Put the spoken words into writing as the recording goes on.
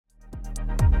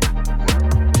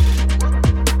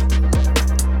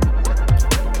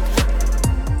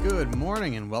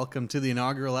morning and welcome to the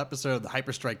inaugural episode of the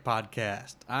Hyperstrike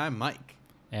Podcast. I'm Mike.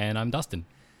 And I'm Dustin.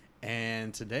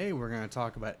 And today we're going to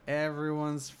talk about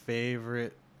everyone's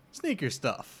favorite sneaker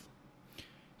stuff.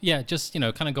 Yeah, just,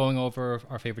 kind of going over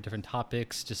our favorite different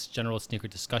topics, just general sneaker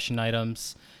discussion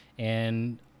items.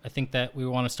 And I think that we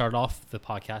want to start off the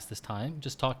podcast this time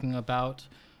just talking about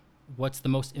what's the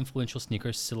most influential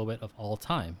sneaker silhouette of all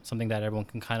time. Something that everyone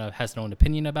can kind of has their own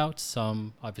opinion about.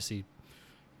 Some obviously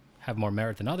have more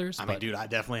merit than others. I mean, dude, I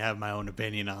definitely have my own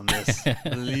opinion on this.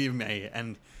 Believe me.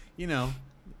 And,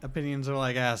 opinions are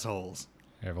like assholes.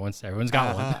 Everyone's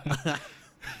got one.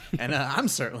 And I'm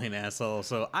certainly an asshole,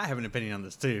 so I have an opinion on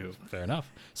this too. Fair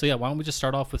enough. So yeah, why don't we just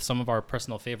start off with some of our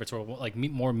personal favorites or like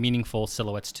more meaningful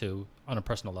silhouettes too on a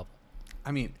personal level.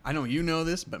 I mean, I know you know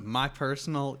this, but my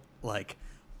personal,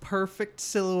 perfect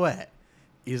silhouette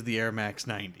is the Air Max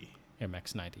 90. Air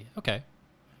Max 90. Okay.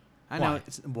 I know.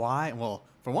 Why? Well,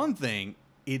 for one thing,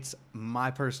 it's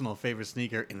my personal favorite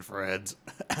sneaker, infrareds.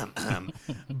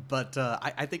 But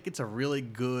I think it's a really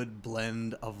good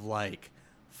blend of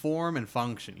form and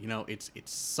function. It's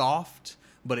soft,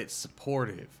 but it's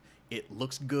supportive. It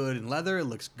looks good in leather. It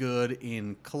looks good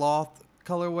in cloth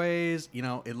colorways.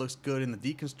 It looks good in the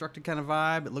deconstructed kind of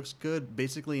vibe. It looks good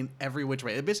basically in every which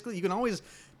way. Basically, you can always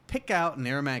pick out an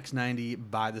Air Max 90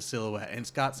 by the silhouette. And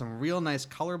it's got some real nice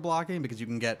color blocking because you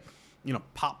can get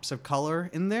pops of color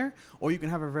in there, or you can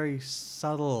have a very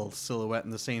subtle silhouette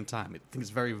in the same time. I think it's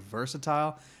very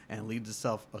versatile and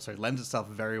lends itself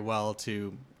very well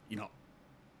to,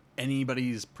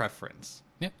 anybody's preference.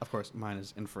 Yeah. Of course, mine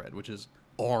is infrared, which is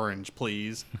orange,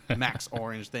 please. Max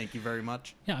orange, thank you very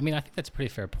much. Yeah, I mean, I think that's a pretty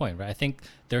fair point, right? I think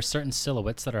there are certain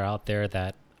silhouettes that are out there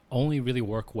that only really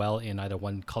work well in either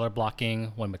one color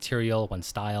blocking, one material, one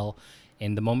style,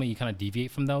 and the moment you kind of deviate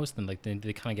from those, then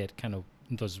they kind of get kind of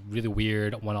those really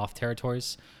weird one-off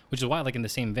territories, which is why, in the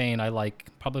same vein, I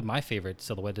probably my favorite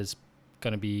silhouette is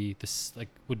going to be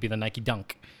would be the Nike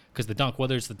Dunk, because the Dunk,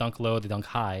 whether it's the Dunk Low, the Dunk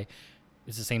High,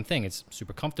 it's the same thing. It's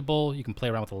super comfortable. You can play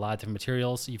around with a lot of different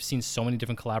materials. You've seen so many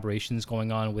different collaborations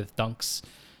going on with Dunks.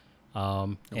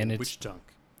 Which Dunk?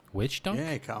 Which Dunk?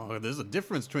 Yeah, Colin, there's a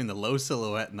difference between the low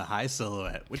silhouette and the high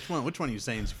silhouette. Which one are you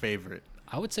saying is your favorite?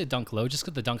 I would say Dunk Low, just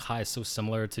because the Dunk High is so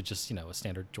similar to just, a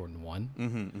standard Jordan 1.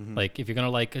 Mm-hmm, mm-hmm. If you're going to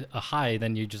like a high,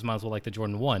 then you just might as well like the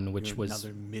Jordan 1, which was...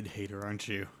 another mid-hater, aren't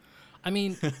you? I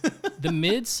mean, the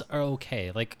mids are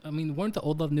okay. Weren't the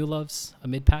Old Love, New Loves a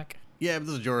mid-pack? Yeah, but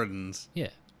those are Jordans. Yeah.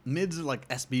 Mids are like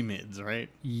SB mids, right?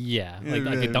 Yeah, like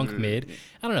a Dunk mid.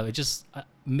 I don't know. It just...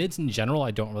 mids in general,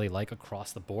 I don't really like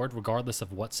across the board, regardless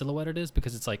of what silhouette it is,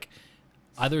 because it's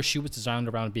either a shoe was designed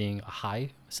around being a high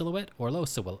silhouette or a low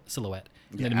silhouette.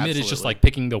 And then a mid is just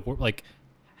picking the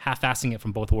half-assing it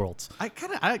from both worlds. I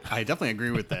definitely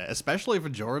agree with that. Especially for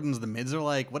Jordans, the mids are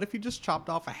what if you just chopped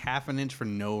off a half an inch for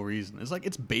no reason?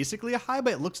 It's basically a high,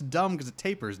 but it looks dumb because it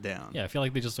tapers down. Yeah, I feel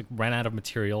like they just ran out of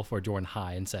material for a Jordan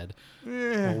High and said,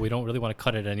 well, we don't really want to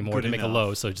cut it anymore Good to make enough. a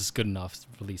low, so just good enough,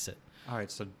 release it. All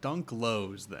right, so Dunk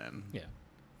Lows then. Yeah.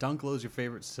 Dunk Low's your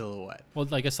favorite silhouette.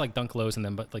 Well, I guess Dunk Lows and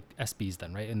then, but SBs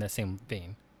then, right? In that same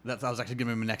vein. That was actually going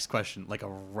to be my next question. A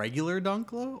regular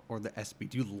Dunk Low or the SB?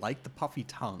 Do you like the puffy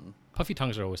tongue? Puffy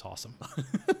tongues are always awesome.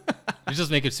 You just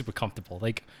make it super comfortable.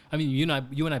 You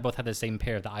and I both have the same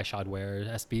pair of the iShod Wear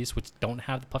SBs, which don't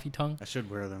have the puffy tongue. I should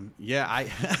wear them. Yeah,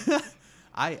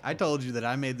 I told you that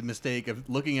I made the mistake of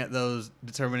looking at those,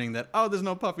 determining that, there's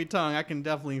no puffy tongue. I can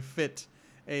definitely fit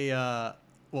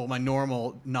my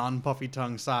normal non-puffy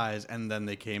tongue size, and then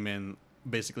they came in,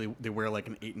 basically, they wear an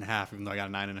 8.5, even though I got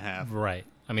a 9.5. Right.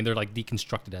 I mean, they're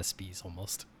deconstructed SBs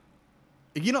almost.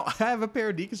 I have a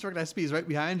pair of deconstructed SBs right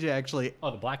behind you, actually.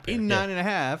 Oh, the black pair. In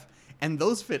 9.5, and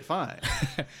those fit fine.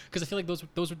 Because I feel like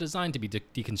those were designed to be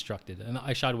deconstructed. And the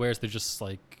iShod Wears, they're just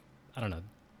I don't know,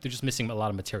 they're just missing a lot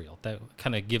of material. That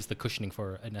kind of gives the cushioning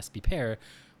for an SB pair,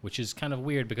 which is kind of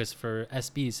weird because for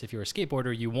SBs, if you're a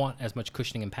skateboarder, you want as much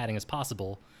cushioning and padding as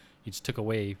possible. You just took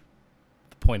away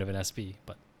the point of an SB,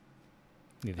 but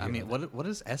I mean, what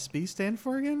does SB stand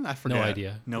for again? I forget. No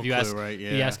idea. No clue, right? Yeah.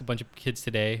 If you ask a bunch of kids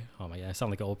today, oh my God, I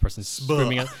sound like an old person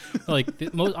screaming out.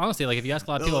 Honestly, if you ask a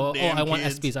lot of people, I want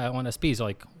kids. SBs, I want SBs,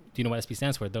 do you know what SB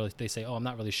stands for? They say, I'm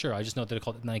not really sure. I just know they're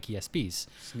called Nike SBs.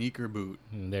 Sneaker boot.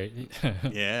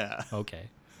 Yeah. Okay.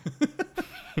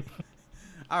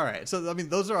 All right. So, I mean,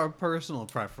 those are our personal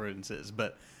preferences,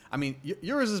 but I mean,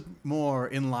 yours is more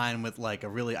in line with a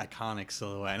really iconic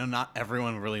silhouette. I know not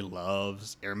everyone really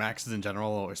loves Air Maxes in general,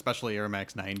 or especially Air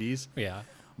Max 90s. Yeah.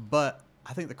 But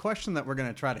I think the question that we're going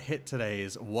to try to hit today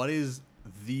is, what is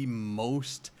the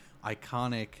most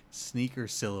iconic sneaker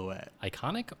silhouette?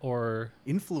 Iconic or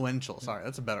influential? Sorry,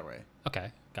 that's a better way.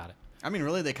 Okay, got it. I mean,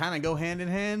 really, they kind of go hand in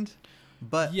hand.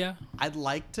 But Yeah. I'd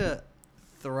like to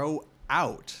throw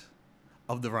out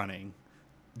of the running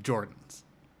Jordans.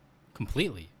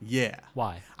 Completely. Yeah.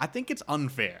 Why? I think it's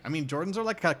unfair. I mean, Jordans are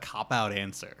like a cop-out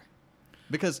answer.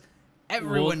 Because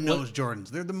everyone Well, knows Jordans.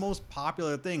 They're the most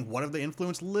popular thing. What have they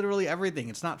influenced? Literally everything.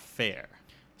 It's not fair.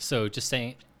 So just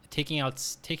saying, taking out,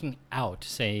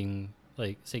 saying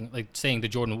the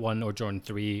Jordan 1 or Jordan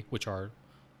 3, which are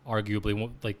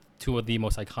arguably like two of the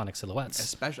most iconic silhouettes.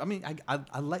 Especially, I mean,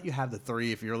 I let you have the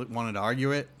 3 if you wanted to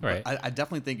argue it. Right. I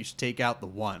definitely think you should take out the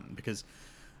 1 because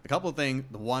a couple of things.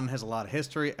 The 1 has a lot of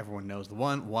history. Everyone knows the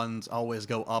 1. 1s always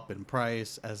go up in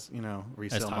price, as you know, As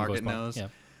resale time market goes by, knows.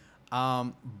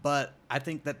 yeah. But I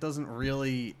think that doesn't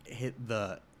really hit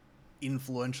the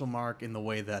influential mark in the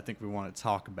way that I think we want to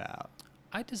talk about.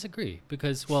 I disagree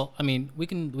because, well, I mean, we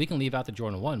can leave out the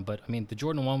Jordan 1, but I mean, the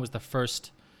Jordan 1 was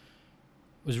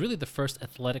really the first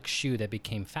athletic shoe that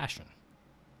became fashion.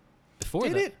 Before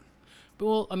Did that, it?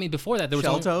 well, I mean, before that, there was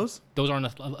Shell only, toes? those aren't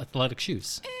athletic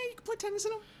shoes. You can play tennis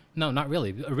in them. No, not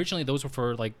really. Originally, those were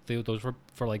for like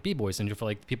b-boys and for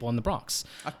like people in the Bronx.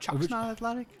 Chuck's not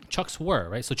athletic? Chucks were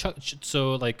right. So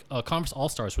Converse All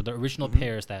Stars were the original Mm-hmm.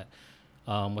 pairs that,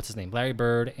 what's his name, Larry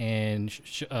Bird and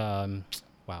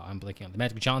wow, I'm blanking on the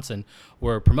Magic Johnson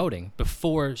were promoting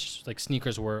before like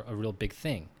sneakers were a real big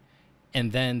thing,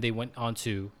 and then they went on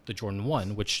to the Jordan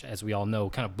 1, which, as we all know,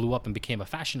 kind of blew up and became a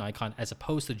fashion icon as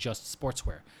opposed to just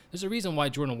sportswear. There's a reason why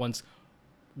Jordan 1s,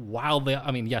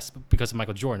 I mean, yes, because of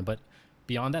Michael Jordan, but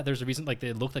beyond that, there's a reason, like,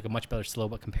 they look like a much better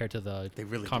silhouette compared to the They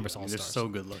really Converse do. I All mean, they're Stars. so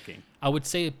good looking. I would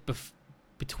say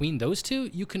between those two,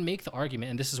 you can make the argument,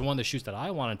 and this is one of the shoes that I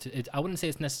wanted to. I wouldn't say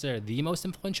it's necessarily the most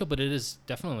influential, but it is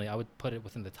definitely. I would put it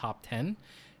within the top 10.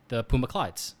 The Puma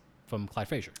Clydes from Clyde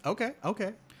Frazier, Okay.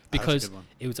 because That's a good one.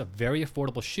 it was a very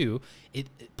affordable shoe. It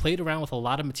played around with a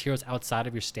lot of materials outside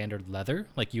of your standard leather.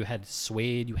 Like you had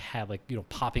suede, you had like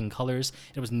popping colors.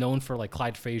 It was known for like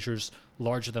Clyde Frazier's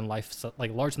larger than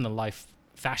life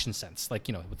fashion sense, like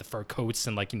with the fur coats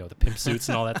and like the pimp suits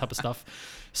and all that type of stuff.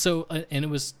 So and it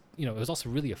was it was also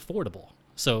really affordable.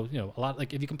 So a lot,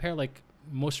 like if you compare like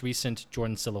most recent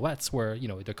Jordan silhouettes where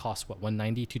they cost what,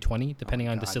 190, 220 depending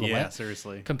on the God, silhouette, yeah,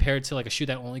 seriously. compared to like a shoe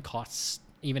that only costs,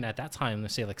 even at that time,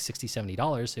 let's say like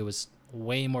 $60-$70. It was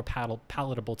way more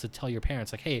palatable to tell your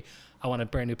parents like, hey, I want a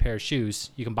brand new pair of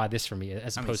shoes, you can buy this for me,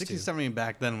 as I mean, opposed 60, to 70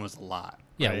 back then was a lot.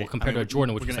 Yeah, right? well, compared to a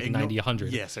Jordan, which was like 90,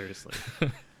 100. Yeah, seriously.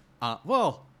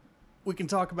 Well, we can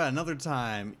talk about another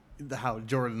time how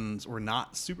Jordans were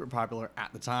not super popular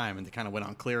at the time, and they kind of went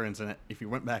on clearance, and if you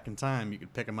went back in time, you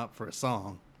could pick them up for a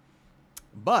song.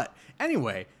 But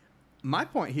anyway, my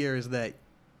point here is that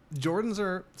Jordans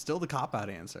are still the cop-out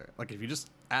answer. Like, if you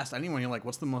just ask anyone, you're like,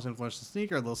 what's the most influential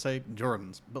sneaker? They'll say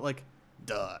Jordans. But, like,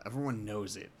 duh, everyone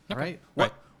knows it, Okay, right?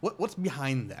 right. What's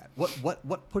behind that?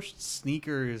 What pushed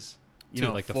sneakers,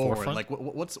 To, like, the forward? forefront? Like,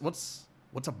 what's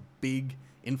a big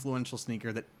influential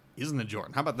sneaker that isn't a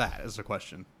Jordan? How about that as a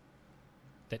question?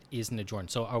 That isn't a Jordan.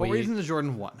 So are Or we? isn't a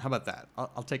Jordan 1? How about that?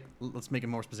 Let's make it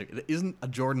more specific. It isn't a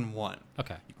Jordan 1.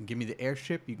 Okay. You can give me the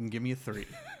Airship. You can give me a 3.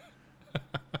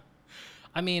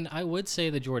 I mean, I would say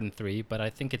the Jordan 3, but I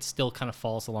think it still kind of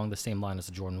falls along the same line as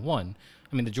the Jordan 1.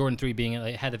 I mean, the Jordan 3 being,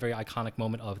 it had a very iconic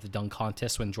moment of the dunk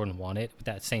contest when Jordan won it, with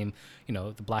that same,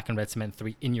 the black and red cement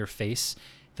 3 in your face.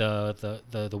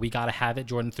 The we gotta have it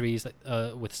Jordan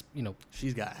 3s with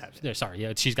She's got to have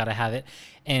it. she's gotta have it,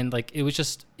 and like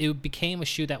it became a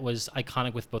shoe that was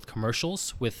iconic with both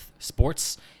commercials, with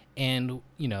sports, and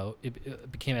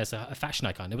it became as a fashion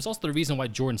icon. It was also the reason why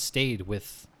Jordan stayed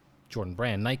with Jordan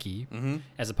brand Nike,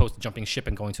 as opposed to jumping ship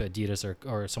and going to Adidas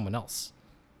or someone else.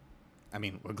 I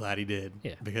mean, we're glad he did.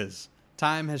 Yeah. Because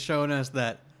time has shown us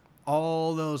that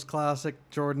all those classic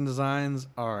Jordan designs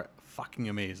are fucking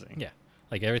amazing. Yeah,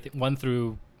 like everything 1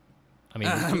 through. I mean,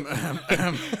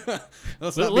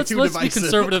 let's let's be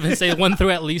conservative and say 1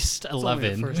 through at least It's only the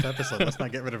 11. first episode. Let's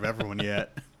not get rid of everyone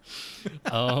yet.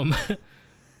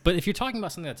 But if you're talking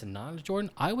about something that's not a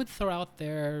Jordan, I would throw out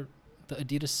there the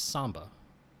Adidas Samba.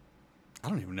 I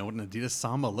don't even know what an Adidas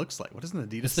Samba looks like. What does an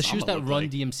Adidas It's the shoes Samba that look Run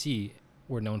like? DMC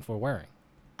were known for wearing.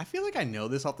 I feel like I know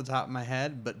this off the top of my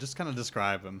head, but just kind of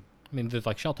describe them. I mean, they're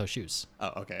like shell toe shoes.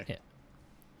 Oh, okay. Yeah.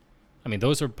 I mean,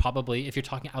 those are probably, if you're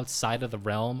talking outside of the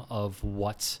realm of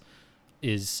what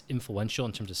is influential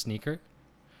in terms of sneaker,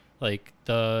 like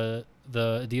the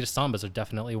Adidas Sambas are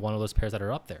definitely one of those pairs that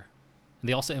are up there. And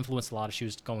they also influenced a lot of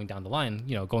shoes going down the line,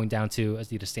 going down to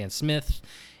Adidas Stan Smith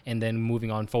and then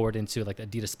moving on forward into like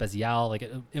Adidas Special. Like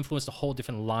it influenced a whole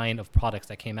different line of products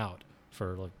that came out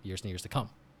for like years and years to come.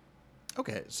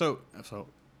 Okay, so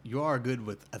you are good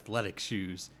with athletic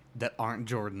shoes. that aren't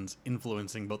Jordans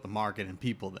influencing both the market and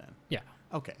people then. Yeah.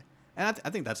 Okay. And I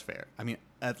think that's fair. I mean,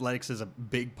 athletics is a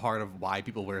big part of why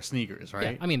people wear sneakers,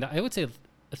 right? Yeah, I mean, I would say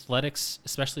athletics,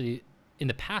 especially in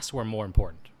the past, were more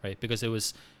important, right? Because it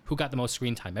was who got the most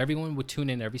screen time. Everyone would tune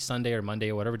in every Sunday or Monday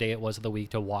or whatever day it was of the week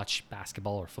to watch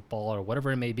basketball or football or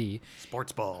whatever it may be.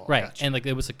 Sports ball. Right. Gotcha. And like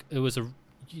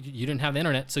you didn't have the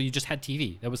internet, so you just had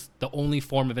TV. That was the only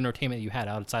form of entertainment you had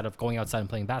outside of going outside and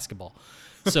playing basketball.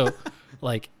 So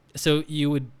so you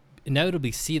would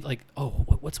inevitably see like, oh,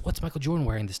 what's Michael Jordan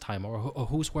wearing this time, or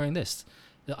who's wearing this?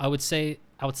 I would say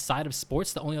outside of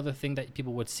sports, the only other thing that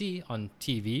people would see on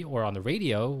TV or on the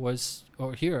radio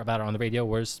or hear about it on the radio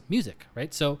was music,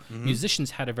 right? So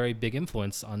musicians had a very big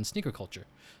influence on sneaker culture.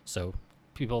 So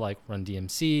people like Run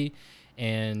DMC.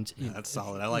 And that's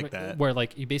solid. I like that. Where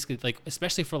like you basically like,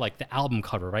 especially for like the album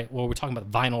cover, right? Where we're talking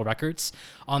about vinyl records.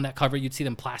 On that cover, you'd see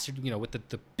them plastered, with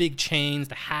the big chains,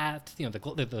 the hat,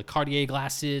 the Cartier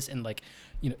glasses, and like,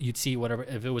 you'd see whatever.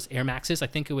 If it was Air Maxes, I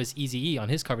think it was Eazy-E on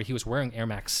his cover. He was wearing Air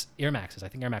Maxes. I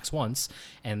think Air Max 1s,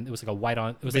 and it was like a white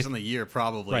on. It was based on the year,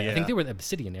 probably. Right. Yeah. I think they were the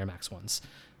Obsidian Air Max 1s.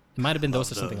 It might have been those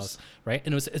or something else, right?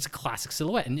 And it's a classic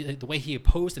silhouette, and the way he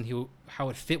posed and how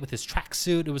it fit with his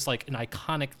tracksuit, it was like an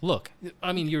iconic look.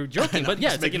 I mean, you're joking, but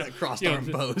yeah, it's like crossed arm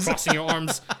pose, crossing your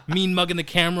arms, mean mugging the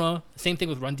camera. Same thing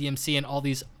with Run DMC and all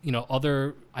these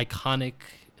other iconic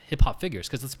hip hop figures.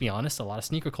 Because let's be honest, a lot of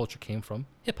sneaker culture came from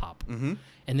hip hop. Mm-hmm.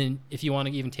 And then if you want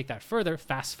to even take that further,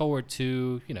 fast forward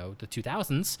to the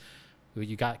 2000s,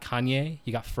 you got Kanye,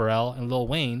 you got Pharrell, and Lil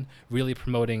Wayne really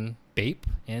promoting Bape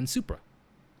and Supra.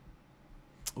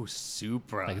 Oh,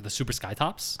 Supra. Like the Super Sky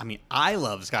Tops. I mean, I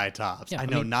love Sky Tops. Yeah, I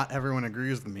know not everyone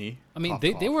agrees with me. I mean,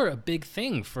 they were a big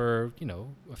thing for,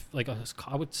 like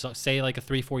I would say like a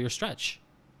 3-4 year stretch.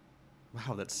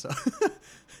 Wow, that's so...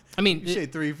 I mean... You say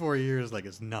 3-4 years like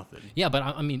it's nothing. Yeah, but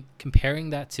I mean, comparing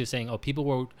that to saying, people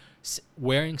were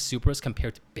wearing Supras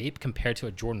compared to Bape compared to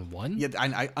a Jordan 1. Yeah,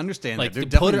 I understand like, that. They're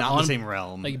definitely not in the same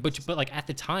realm. Like, but like at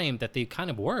the time that they kind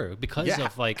of were because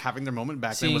of like... having their moment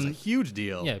back then was a huge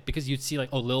deal. Yeah, because you'd see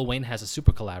like, Lil Wayne has a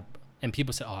Super collab, and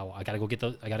people say, I gotta go get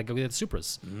the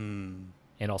Supras.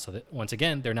 And also, once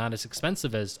again, they're not as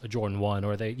expensive as a Jordan 1,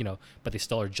 or they, but they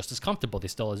still are just as comfortable. They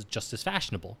still are just as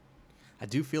fashionable. I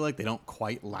do feel like they don't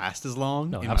quite last as long.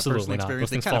 No, in my absolutely personal not. experience.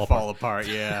 They kind of fall apart.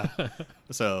 Yeah.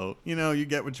 So, you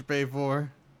get what you pay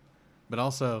for. But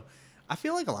also, I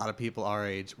feel like a lot of people our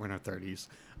age, we're in our 30s,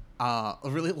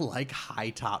 really like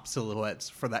high top silhouettes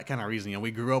for that kind of reason.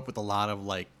 We grew up with a lot of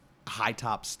like high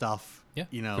top stuff. Yeah,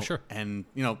 for sure. And,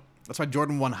 that's why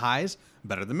Jordan 1 highs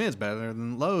better than mids, better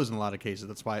than lows in a lot of cases.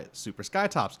 That's why Super Sky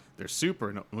Tops, they're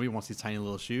super. Nobody wants these tiny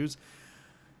little shoes.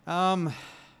 But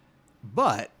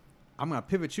I'm going to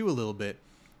pivot you a little bit.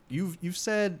 You've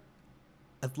said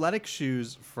athletic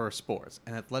shoes for sports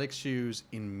and athletic shoes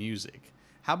in music.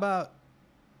 How about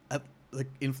like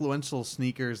influential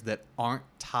sneakers that aren't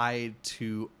tied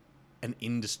to an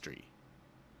industry?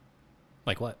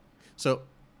 Like what? So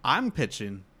I'm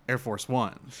pitching Air Force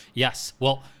Ones. Yes.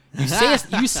 Well, you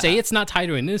say it's not tied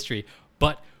to an industry,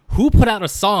 but who put out a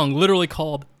song literally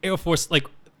called Air Force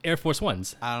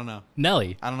Ones? I don't know.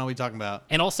 Nelly. I don't know what you're talking about.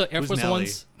 And also Air Force Nelly?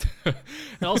 Ones. And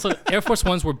also Air Force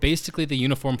Ones were basically the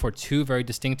uniform for two very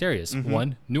distinct areas. Mm-hmm.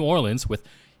 One, New Orleans,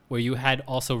 where you had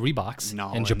also Reeboks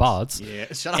and Jabods.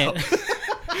 Yeah, shut up.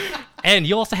 And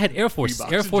you also had Air Forces.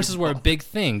 Reeboks Air Forces were a big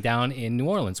thing down in New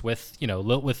Orleans with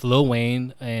Lil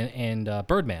Wayne and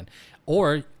Birdman.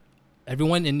 Or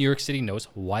everyone in New York City knows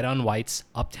white on whites,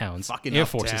 Uptowns, Fucking Air Uptowns.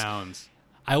 Forces.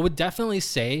 I would definitely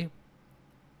say,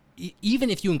 even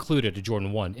if you included a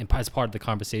Jordan 1 as part of the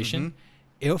conversation,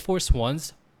 Air Force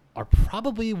Ones are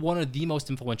probably one of the most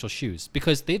influential shoes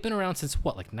because they've been around since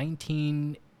what, like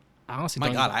 19... I honestly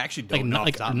don't I actually don't know.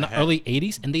 Like early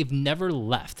 80s, and they've never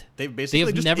left. They've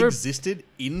basically existed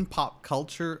in pop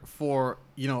culture for,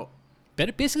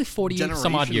 basically 40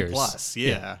 some odd years. Plus,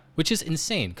 yeah. Which is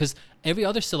insane because every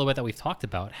other silhouette that we've talked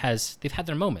about they've had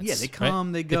their moments. Yeah, they come,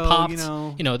 right? they go, they popped,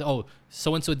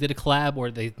 so and so did a collab,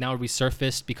 or they now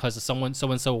resurfaced because of so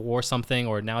and so wore something,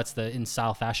 or now it's the in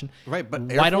style fashion. Right, but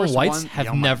white on whites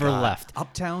have never left.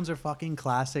 Uptowns are fucking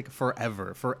classic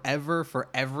forever, for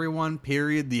everyone.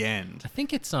 Period. The end. I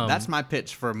think it's that's my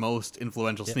pitch for most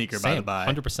influential sneaker. By the by,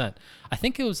 100%. I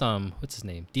think it was what's his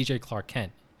name, DJ Clark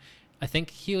Kent. I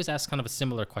think he was asked kind of a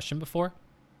similar question before,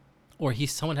 or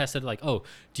someone has said like, "Oh,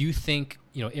 do you think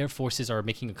Air Forces are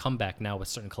making a comeback now with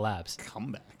certain collabs?"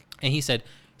 Comeback. And he said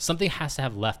something has to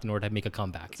have left in order to make a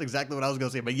comeback. That's exactly what I was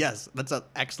going to say. But yes, that's an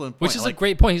excellent point. Which is a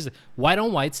great point. He's like, white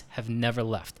on whites have never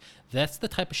left. That's the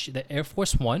type of shit that Air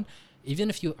Force One. even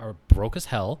if you are broke as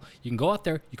hell, you can go out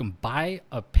there, you can buy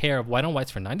a pair of white on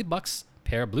whites for $90,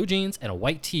 pair of blue jeans and a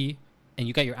white tee, and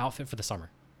you got your outfit for the summer.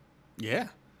 Yeah.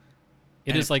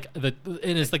 It is like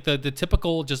the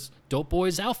typical just dope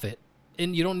boys outfit,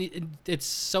 and you don't need. It's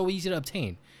so easy to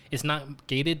obtain. It's not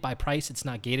gated by price. It's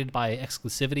not gated by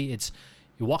exclusivity. It's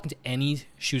you walk into any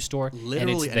shoe store, Literally and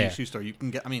it's any there. shoe store. You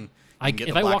can get. I mean,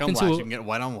 If I walk into you can get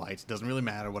white on whites. It doesn't really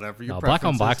matter. Whatever your black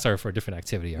on preference blacks is. are for a different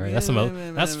activity. All right,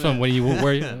 that's from when you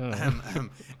where.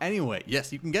 Anyway,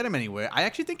 yes, you can get them anywhere. I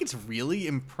actually think it's really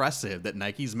impressive that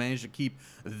Nike's managed to keep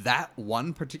that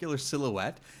one particular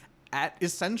silhouette at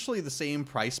essentially the same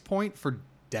price point for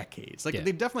decades. Like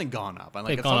they've definitely gone up. And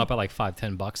like They've gone up at like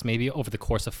 $5-10 maybe over the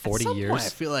course of 40 years. Point, I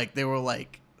feel like they were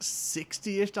like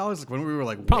 $60-ish, like when we were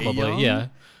like probably way young. Yeah.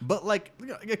 But like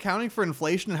accounting for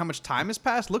inflation and how much time has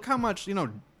passed, look how much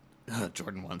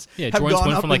Jordan ones. Yeah, have Jordans gone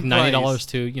went up from like in $90 price.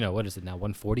 to what is it now,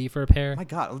 $140 for a pair? Oh my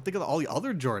God, think of all the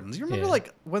other Jordans. You remember Yeah.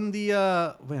 like when the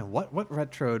what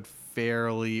retroed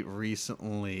fairly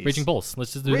recently? Raging Bulls.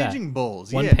 Let's just do that. Raging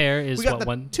Bulls. One yeah. pair is we got what, the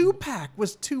one- 2-pack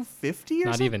was $250 or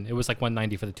Not something? even. It was like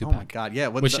 $190 for the 2-pack. Oh my God, yeah.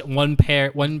 Which one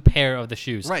pair of the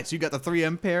shoes. Right, so you got the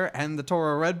 3M pair and the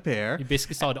Toro Red pair. You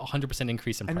basically saw a 100%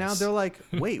 increase in And price. now they're like,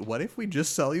 wait, what if we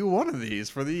just sell you one of these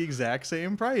for the exact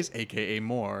same price, aka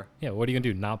more? yeah, what are you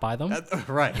gonna do? Not buy them?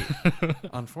 Right.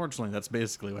 Unfortunately, that's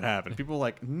basically what happened. People were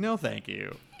like, no, thank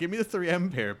you. Give me the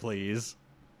 3M pair, please.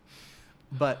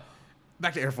 But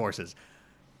back to Air Forces.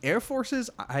 Air Forces,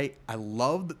 I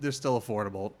love that they're still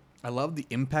affordable. I love the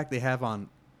impact they have on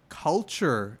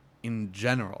culture in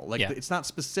general. Like, it's not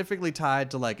specifically tied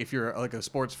to, like, if you're, like, a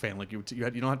sports fan. Like, you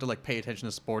don't have to, like, pay attention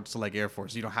to sports to, like, Air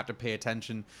Force. You don't have to pay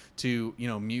attention to,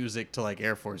 music to, like,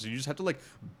 Air Force. You just have to, like,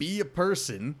 be a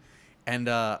person. And,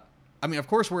 I mean, of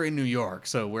course, we're in New York,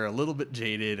 so we're a little bit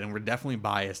jaded, and we're definitely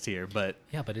biased here. But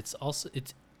yeah, but it's also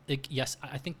yes,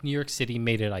 I think New York City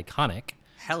made it iconic.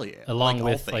 hell yeah, Along all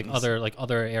with things.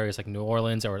 other areas like New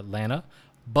Orleans or Atlanta,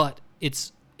 but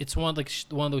it's one of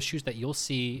one of those shoes that you'll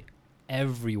see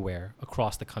everywhere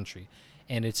across the country,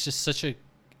 and it's just such a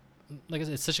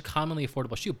it's such a commonly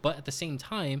affordable shoe. But at the same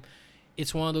time,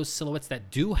 it's one of those silhouettes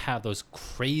that do have those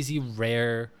crazy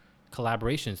rare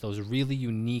collaborations, those really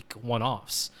unique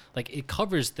one-offs. Like it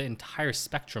covers the entire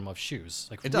spectrum of shoes,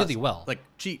 like It really does. well. Like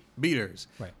cheap beaters,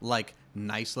 Right. like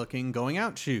nice looking going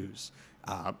out shoes,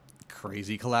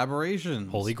 crazy collaborations,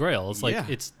 Holy Grail. It's like Yeah.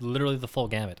 it's literally the full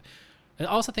gamut. I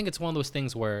also think it's one of those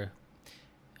things where,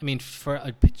 I mean, for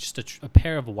just a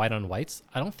pair of white on whites,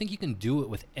 I don't think you can do it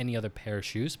with any other pair of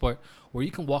shoes, but where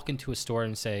you can walk into a store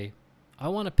and say, I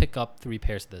want to pick up 3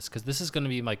 pairs of this because this is going to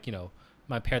be like,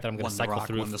 my pair that I'm going one to the cycle rock,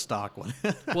 through. one the stock, one.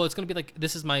 Well, it's going to be like,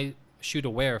 this is my shoe to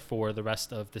wear for the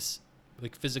rest of this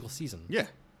like physical season. Yeah.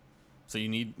 So you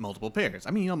need multiple pairs.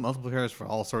 I mean, multiple pairs for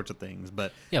all sorts of things,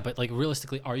 but Yeah, but like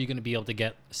realistically, are you going to be able to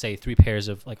get, say, 3 pairs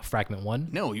of like a Fragment 1?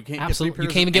 no, you can't. Absolutely. You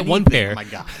Get 3 pairs can't even of get one anything. pair. Oh my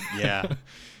God. Yeah.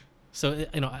 So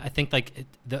I think like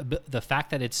the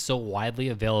fact that it's so widely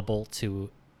available to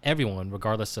everyone,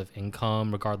 regardless of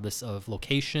income, regardless of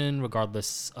location,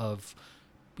 regardless of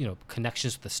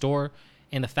connections with the store,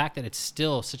 and the fact that it's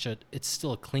still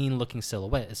a clean looking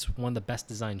silhouette. It's one of the best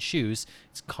designed shoes.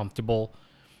 It's comfortable.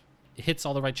 It hits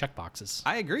all the right check boxes.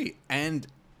 I agree. And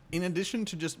in addition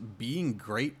to just being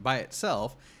great by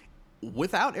itself,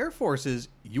 without Air Forces,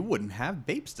 you wouldn't have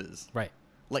Bapestas. Right.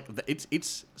 Like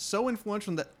it's so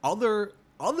influential that other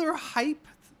hype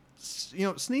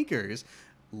sneakers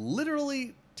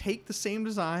literally take the same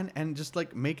design and just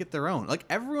like make it their own. Like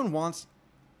everyone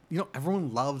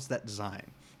loves that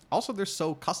design. Also, they're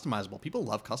so customizable. People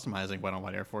love customizing white on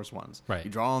white Air Force Ones. Right.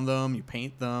 You draw on them, you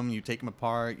paint them, you take them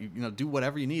apart, you do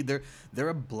whatever you need. They're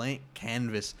a blank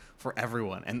canvas for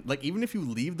everyone. And like even if you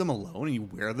leave them alone and you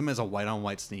wear them as a white on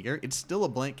white sneaker, it's still a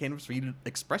blank canvas for you to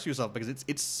express yourself because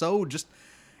it's so just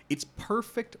it's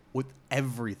perfect with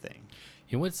everything.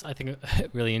 You know what's I think a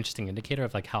really interesting indicator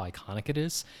of like how iconic it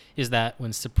is that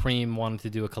when Supreme wanted to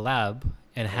do a collab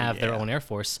and have their own Air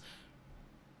Force,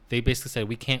 they basically said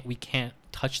we can't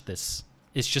touch this.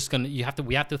 It's just we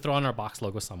have to throw on our box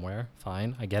logo somewhere.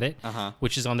 Fine, I get it.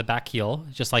 Which is on the back heel,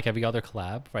 just like every other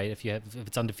collab, right? If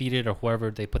it's Undefeated or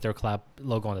whoever, they put their collab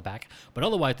logo on the back. But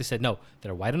otherwise, they said no,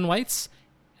 they're white on whites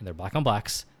and they're black on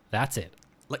blacks. That's it.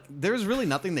 Like, there's really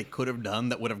nothing they could have done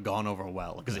that would have gone over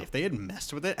well. Because if they had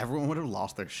messed with it, everyone would have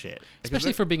lost their shit.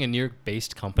 Especially for being a New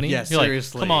York-based company. Yeah, You're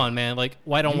seriously. Like, come on, man. Like,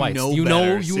 white on whites. know You better,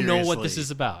 know what this seriously.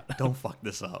 is about. Don't fuck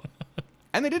this up.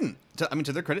 And they didn't.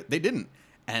 To their credit, they didn't.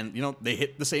 And, they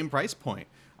hit the same price point.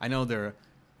 I know they're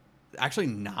actually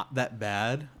not that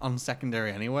bad on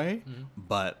secondary anyway.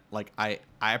 But like I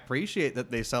appreciate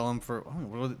that they sell them for.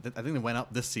 I think they went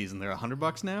up this season. They're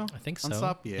 $100 now. I think on so.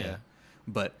 SUP. Yeah,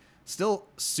 but still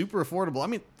super affordable. I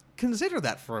mean, consider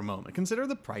that for a moment. Consider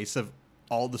the price of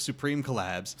all the Supreme collabs.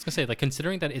 I was gonna say, like,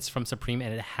 considering that it's from Supreme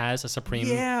and it has a Supreme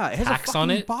It has tax a on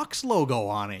it, box logo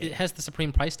on it. it has the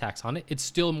Supreme price tax on it. It's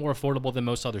still more affordable than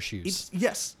most other shoes.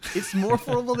 It's more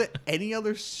affordable than any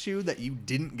other shoe that you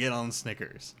didn't get on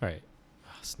Snickers. Right. Oh,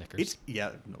 Snickers.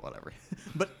 Whatever.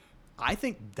 But I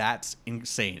think that's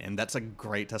insane, and that's a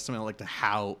great testament, like, to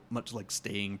how much like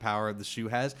staying power the shoe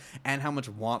has, and how much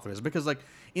want there is. Because like,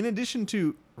 in addition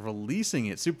to releasing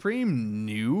it, Supreme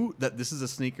knew that this is a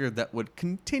sneaker that would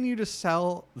continue to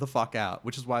sell the fuck out,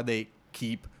 which is why they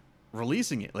keep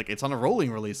releasing it. Like, it's on a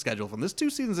rolling release schedule from this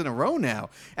 2 seasons in a row now,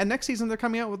 and next season they're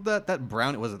coming out with that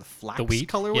brown. Was it the flax The wheat?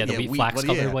 colorway? Yeah, the wheat flax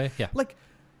colorway. Yeah. Like,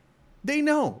 they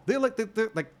know. They're like,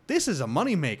 this is a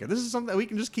moneymaker. This is something that we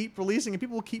can just keep releasing and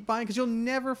people will keep buying, because you'll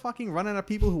never fucking run out of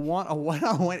people who want a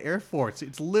white-on-white Air Force.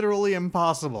 It's literally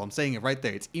impossible. I'm saying it right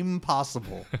there. It's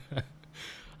impossible.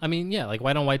 I mean, yeah, like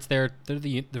white on whites, they're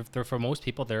for most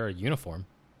people, they're a uniform.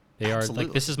 They Absolutely. are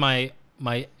like, this is my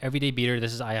everyday beater.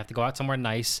 This is, I have to go out somewhere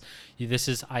nice. This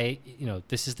is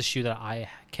this is the shoe that I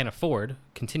can afford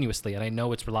continuously, and I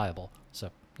know it's reliable.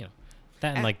 So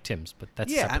that and like Tim's, but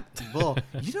that's yeah. separate. Well,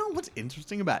 you know what's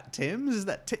interesting about Tim's is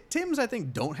that Tim's, I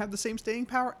think, don't have the same staying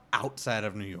power outside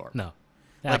of New York. No,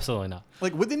 absolutely not.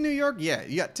 Like within New York, yeah,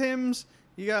 you got Tim's,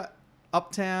 you got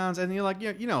Uptowns, and you're like,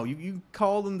 you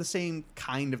call them the same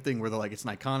kind of thing where they're like, it's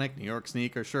an iconic New York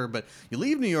sneaker, sure, but you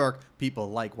leave New York,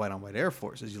 people like white on white Air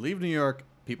Forces. You leave New York,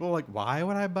 people are like, why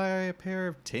would I buy a pair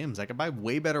of Tim's? I could buy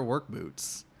way better work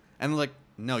boots. And like,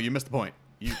 no, you missed the point.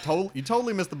 You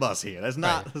totally missed the bus here. That's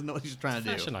not what you're trying to do.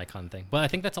 Fashion icon thing. But I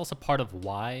think that's also part of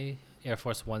why Air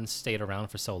Force One stayed around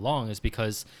for so long, is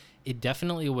because it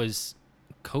definitely was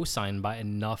co-signed by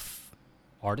enough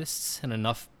artists and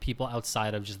enough people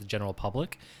outside of just the general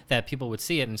public that people would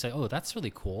see it and say, oh, that's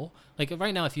really cool. Like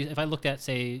right now, if I looked at,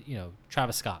 say,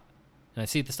 Travis Scott, and I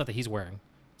see the stuff that he's wearing,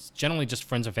 it's generally just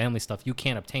friends or family stuff. You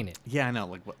can't obtain it. Yeah, I know.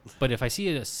 Like, what? But if I see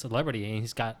a celebrity and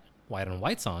he's got white on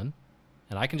whites on,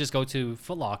 and I can just go to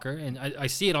Foot Locker and I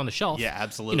see it on the shelf. Yeah,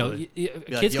 absolutely.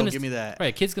 Kid's gonna give me that.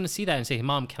 Right, kid's gonna see that and say, "Hey,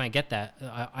 Mom, can I get that?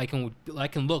 I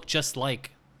can look just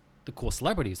like the cool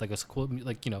celebrities. Like, it's cool.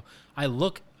 Like, I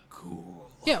look Cool.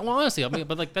 Yeah, well, honestly, I mean,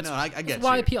 but like that's, No, I get that's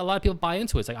why you. a lot of people buy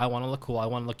into it. It's like, I want to look cool, I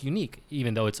want to look unique,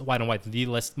 even though it's white on white,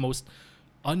 the most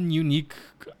ununique,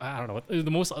 I don't know,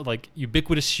 the most like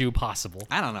ubiquitous shoe possible.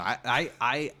 I don't know.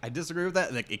 I disagree with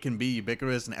that. Like, it can be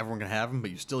ubiquitous and everyone can have them,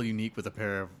 but you're still unique with a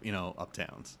pair of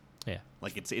Uptowns. Yeah,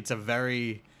 Like, it's a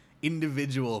very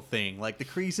individual thing. Like, the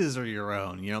creases are your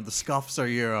own. The scuffs are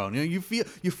your own. You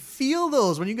feel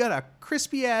those when you got a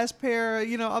crispy ass pair.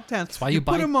 Uptowns. that's why you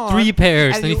buy put 'em on, 3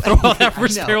 pairs, and then you throw out that I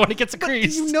first know. pair when it gets But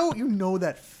creased. you know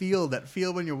that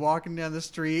feel when you're walking down the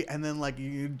street, and then like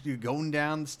you're going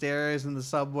down the stairs in the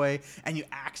subway, and you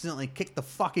accidentally kick the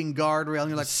fucking guardrail, and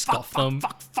you're like, Scuff them.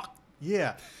 fuck.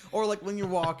 Yeah. Or like when you're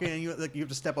walking and you have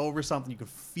to step over something, you can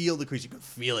feel the crease, you can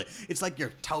feel it. It's like your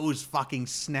toes fucking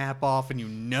snap off,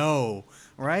 and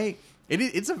right?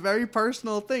 It's a very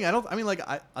personal thing.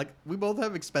 We both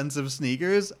have expensive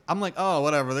sneakers. I'm like, oh,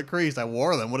 whatever, they're creased. I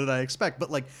wore them. What did I expect?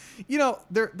 But like,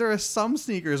 there are some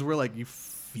sneakers where like you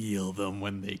feel them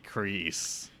when they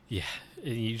crease. Yeah,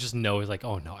 and you just know, it's like,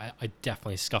 oh no, I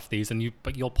definitely scuffed these,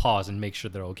 but you'll pause and make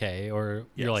sure they're okay, or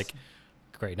you're Yes. like,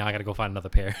 great, now I got to go find another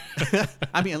pair.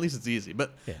 I mean, at least it's easy.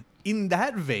 But Yeah. in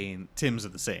that vein, Tim's are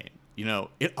the same.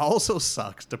 It also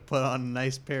sucks to put on a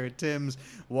nice pair of Tim's,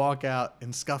 walk out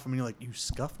and scuff them, and you're like, you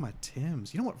scuff my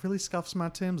Tim's. You know what really scuffs my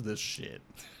Tim's? This shit.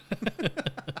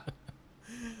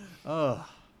 Ugh.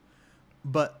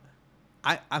 But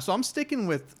so I'm sticking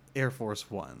with Air Force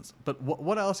Ones. But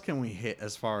what else can we hit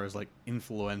as far as like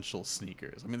influential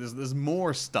sneakers? I mean, there's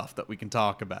more stuff that we can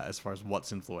talk about as far as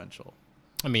what's influential.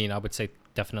 I mean, I would say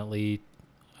definitely,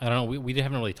 I don't know, we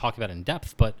haven't really talked about it in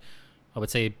depth, but I would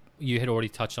say you had already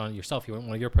touched on it yourself. One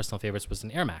of your personal favorites was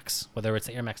an Air Max, whether it's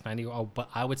the Air Max 90, but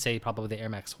I would say probably the Air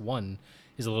Max 1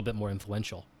 is a little bit more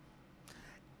influential.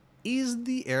 Is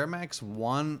the Air Max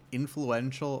 1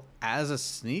 influential as a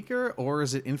sneaker, or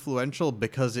is it influential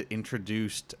because it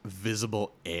introduced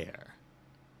visible air?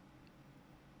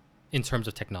 In terms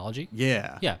of technology?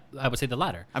 Yeah. Yeah, I would say the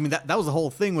latter. I mean, that was the whole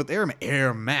thing with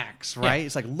Air Max, right? Yeah.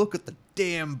 It's like, look at the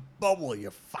damn bubble.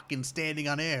 You're fucking standing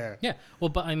on air. Yeah, well,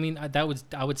 but I mean,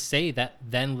 I would say that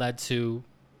then led to,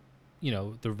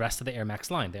 the rest of the Air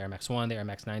Max line, the Air Max 1, the Air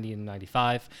Max 90 and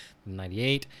 95, and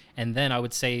 98. And then I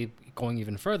would say, going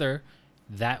even further,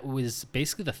 that was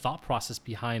basically the thought process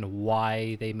behind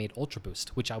why they made Ultra Boost,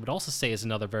 which I would also say is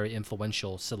another very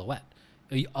influential silhouette,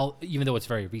 even though it's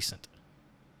very recent.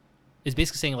 It's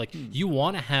basically saying, like, you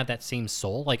want to have that same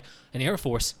sole. Like, an Air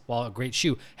Force, while a great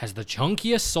shoe, has the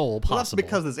chunkiest sole possible. Well, that's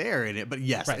because there's air in it, but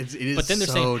yes, right. it is. But then they're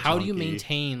so saying, how chunky. do you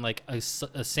maintain, like, a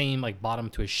same, like, bottom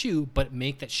to a shoe, but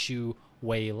make that shoe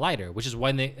way lighter, which is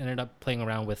when they ended up playing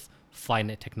around with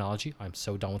Flyknit technology. I'm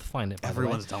so done with Flyknit.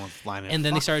 Everyone's done with Flyknit. And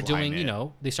then they Fuck started doing,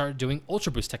 Flyknit. they started doing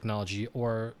Ultra Boost technology,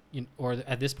 or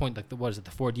at this point, like, what is it,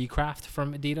 the 4D Craft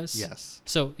from Adidas? Yes.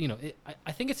 So,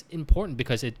 I think it's important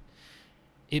because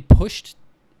it pushed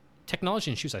technology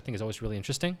in shoes. I think is always really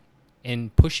interesting,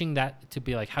 and pushing that to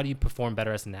be like, how do you perform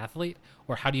better as an athlete,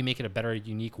 or how do you make it a better,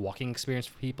 unique walking experience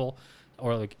for people?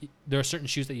 Or like, there are certain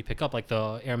shoes that you pick up, like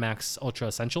the Air Max Ultra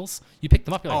Essentials. You pick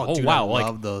them up, you're like, oh dude, wow, I like,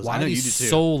 love those. why I know are you these do too.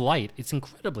 so light? It's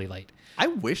incredibly light. I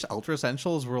wish Ultra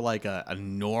Essentials were like a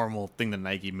normal thing that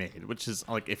Nike made, which is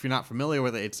like, if you're not familiar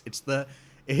with it, it's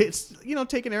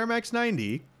take an Air Max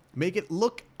 90, make it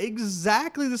look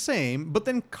exactly the same, but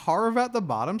then carve out the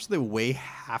bottom so they weigh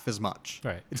half as much.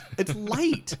 Right. It's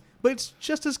light, but it's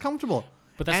just as comfortable.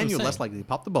 But that's what and I'm you're saying. less likely to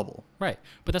pop the bubble. Right.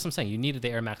 But that's what I'm saying. You needed the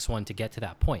Air Max 1 to get to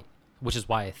that point, which is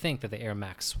why I think that the Air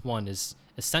Max 1 is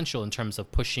essential in terms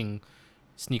of pushing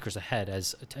sneakers ahead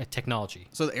as a technology.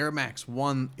 So the Air Max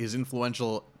 1 is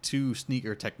influential to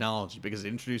sneaker technology because it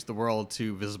introduced the world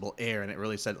to visible air, and it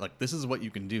really said, like, this is what you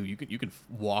can do. You can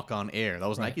walk on air. That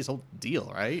was Right. Nike's whole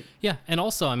deal, right? Yeah, and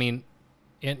also, I mean,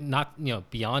 not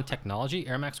beyond technology,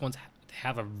 Air Max 1s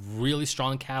have a really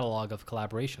strong catalog of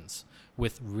collaborations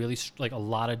with really like a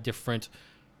lot of different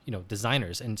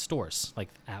designers and stores, like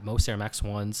Atmos Air Max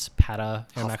 1s, Pata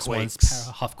Air Max 1s,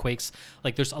 Huffquakes.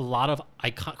 Like, there's a lot of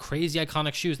crazy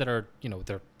iconic shoes that are,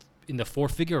 they're in the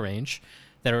 4-figure range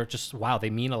that are just, wow, they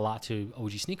mean a lot to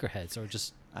OG sneakerheads, or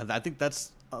just... I think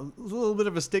that's a little bit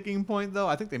of a sticking point, though.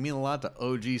 I think they mean a lot to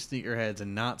OG sneakerheads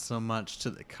and not so much to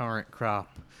the current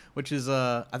crop, which is,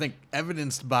 I think,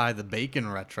 evidenced by the Bacon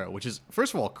Retro, which is,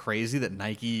 first of all, crazy that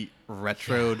Nike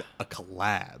retroed a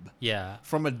collab. Yeah.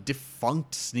 From a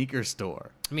defunct sneaker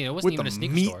store. I mean, it wasn't even a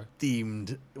sneaker store.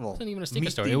 Themed, well, it wasn't even a sneaker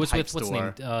store. It was with, what's his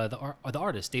name? The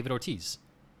artist, David Ortiz.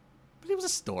 But it was a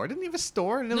store. Didn't he have a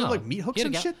store? And it was No. like meat hooks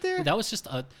and shit there? That was just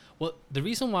well, the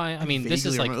reason why, I mean, this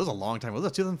is like... It was a long time. Was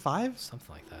it 2005?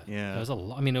 Something like that. Yeah. It was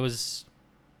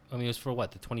it was for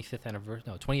what, the 20th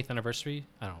anniversary?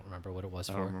 I don't remember what it was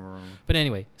I for. don't remember. But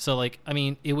anyway, so like, I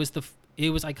mean, it was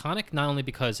iconic not only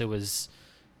because it was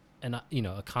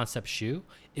a concept shoe,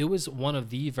 it was one of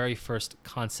the very first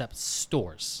concept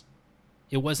stores.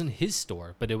 It wasn't his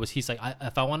store, but he's like,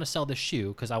 if I want to sell this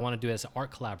shoe, because I want to do it as an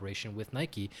art collaboration with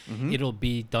Nike, it'll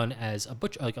be done as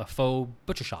a faux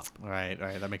butcher shop. Right,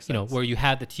 that makes sense. Where you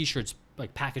have the t-shirts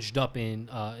like packaged up in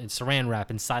saran wrap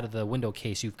inside of the window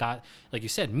case. You've got, like you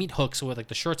said, meat hooks with like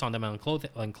the shirts on them and clothes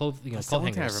That's the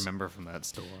only thing I remember from that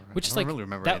store. Which is I don't like, really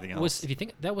remember that anything was, else. if you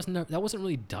think, that wasn't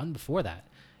really done before that.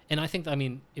 And I think, I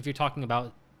mean, if you're talking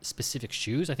about specific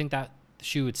shoes, I think that the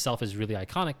shoe itself is really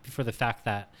iconic for the fact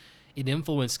that it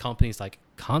influenced companies like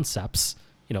Concepts,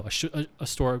 a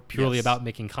store purely Yes. about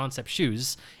making concept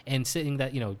shoes, and saying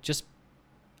that,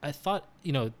 I thought,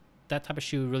 that type of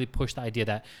shoe really pushed the idea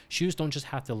that shoes don't just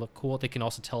have to look cool, they can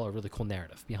also tell a really cool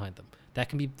narrative behind them. That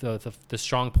can be the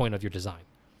strong point of your design.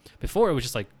 Before, it was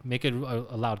just like, make it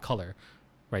a loud color,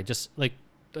 right? Just like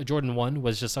the Jordan 1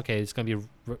 was just, okay, it's going to be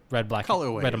red and black.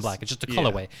 It's just a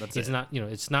colorway. It's not,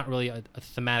 it's not really a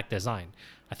thematic design.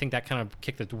 I think that kind of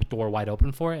kicked the door wide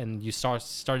open for it, and you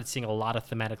started seeing a lot of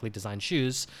thematically designed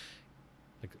shoes.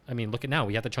 Like, I mean, look at now,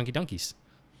 we have the Chunky Dunkies.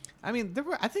 I mean,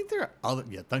 I think there are other...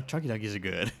 Yeah, Chunky Dunkies are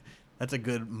good. That's a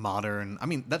good modern... I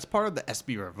mean, that's part of the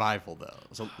SB revival, though.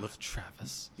 So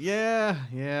Travis.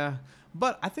 Yeah.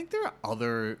 But I think there are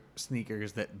other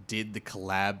sneakers that did the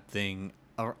collab thing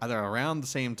either around the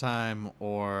same time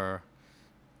or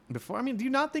before. I mean, do you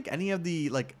not think any of the,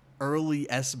 like, early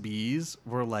SBs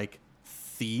were, like,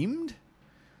 themed?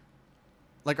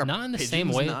 Like, are not in the pigeons same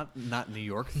way. Not New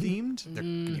York themed? They're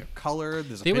New York colored.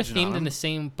 There's a They were pigeon on themed in them. the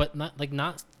same, but not.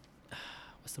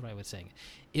 What's the right way of saying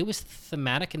it? It was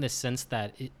thematic in the sense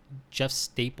that Jeff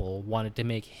Staple wanted to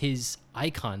make his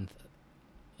icon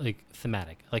like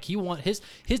thematic. Like his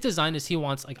design is, he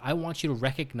wants, like, I want you to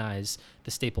recognize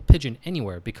the Staple pigeon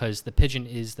anywhere because the pigeon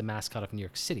is the mascot of New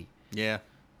York City. Yeah.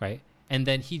 Right. And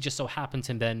then he just so happened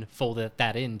to then fold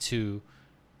that into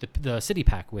the city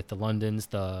pack with the Londons,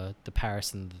 the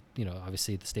Paris, and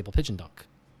obviously the Staple pigeon dunk.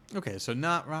 Okay, so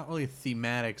not really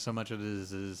thematic so much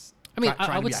as it is. I mean, trying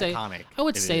I to would be say iconic.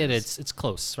 it's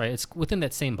close, right? It's within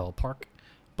that same ballpark,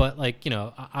 but like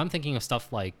I'm thinking of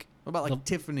stuff like What about like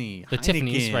Tiffany? The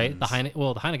Tiffany's, right? The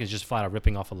Heinekens? the Heineken's just flat out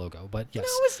ripping off a logo, but yes.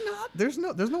 No, it's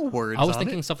not. There's no words. I was on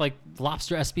thinking it. stuff like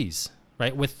Lobster SBs,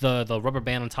 right? With the rubber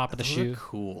band on top of the Those shoe. are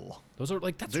cool. Those are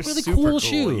like that's They're a really super cool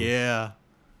shoe. Yeah.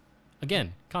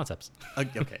 Again, concepts.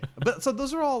 Okay, but so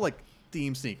those are all like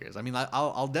theme sneakers. I mean,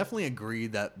 I'll definitely agree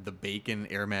that the Bacon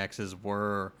Air Maxes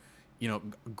were,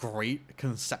 great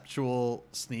conceptual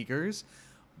sneakers,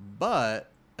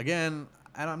 but again,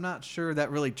 and I'm not sure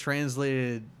that really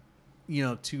translated,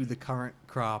 to the current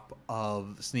crop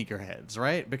of sneakerheads,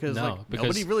 right? Because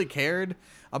nobody really cared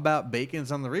about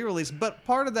Bacons on the re-release, but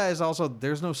part of that is also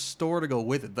there's no store to go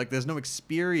with it. Like there's no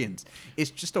experience.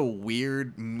 It's just a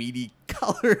weird meaty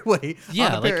colorway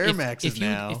on a pair of Air Maxes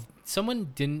now. If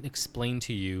someone didn't explain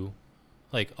to you,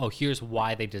 like, oh, here's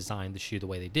why they designed the shoe the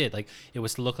way they did. Like, it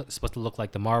was supposed to look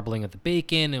like the marbling of the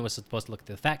bacon. It was supposed to look at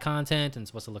the fat content, and it's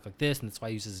supposed to look like this, and that's why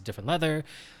it uses a different leather.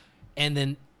 And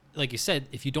then, like you said,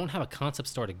 if you don't have a concept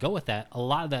store to go with that, a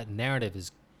lot of that narrative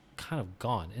is kind of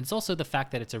gone. And it's also the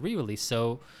fact that it's a re-release.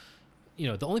 So,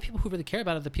 the only people who really care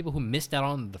about it are the people who missed out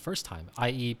on the first time,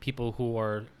 i.e. people who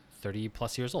are 30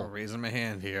 plus years old. I'm raising my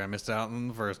hand here. I missed out on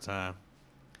the first time.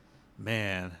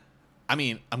 Man. I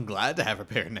mean, I'm glad to have a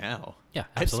pair now. Yeah,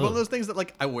 absolutely. It's one of those things that,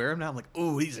 like, I wear them now. I'm like,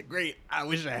 oh, these are great. I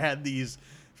wish I had these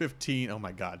 17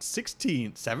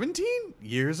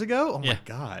 years ago. Oh, my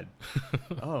God.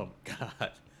 Oh, my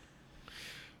God.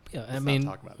 Yeah, Let's not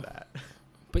talk about that.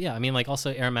 But yeah, I mean, like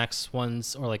also Air Max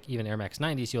 1s or like even Air Max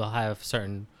 90s, you'll have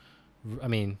certain, I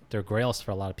mean, they're grails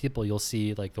for a lot of people. You'll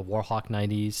see like the Warhawk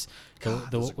 90s,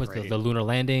 the Lunar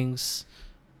Landings.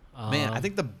 Man, I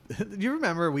think do you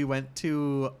remember we went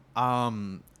to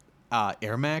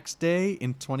Air Max Day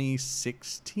in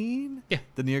 2016? Yeah.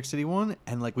 The New York City one.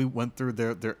 And like we went through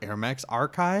their Air Max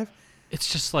archive. It's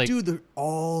just like, dude, they're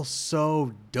all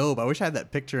so dope. I wish I had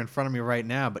that picture in front of me right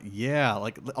now. But yeah,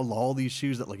 like all these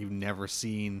shoes that like you've never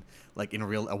seen like in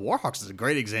real. Warhawks is a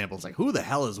great example. It's like, who the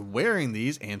hell is wearing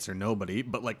these? Answer nobody.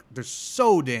 But like they're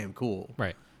so damn cool.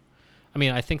 Right. I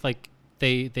mean, I think like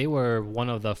they were one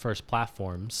of the first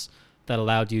platforms that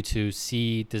allowed you to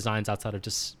see designs outside of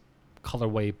just color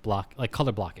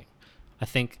blocking. I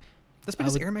think that's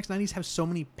because Air Max 90s have so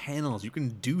many panels. You can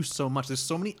do so much. There's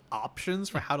so many options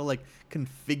for how to like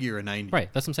configure a 90.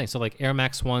 Right, that's what I'm saying. So like Air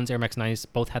Max 1s, Air Max 90s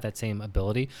both have that same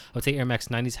ability. I would say Air Max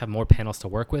 90s have more panels to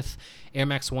work with. Air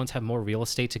Max 1s have more real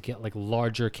estate to get like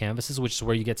larger canvases, which is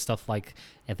where you get stuff like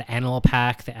the Animal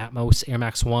Pack, the Atmos Air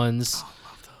Max 1s. Oh, I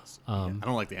love those. I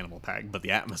don't like the Animal Pack, but the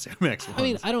Atmos Air Max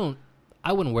 1s. I mean,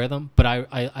 I wouldn't wear them, but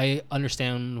I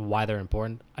understand why they're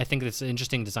important. I think it's an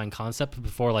interesting design concept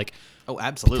before like, oh,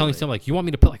 absolutely. Telling someone like, you want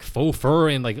me to put like faux fur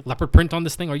and like leopard print on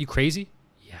this thing? Are you crazy?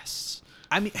 Yes.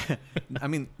 I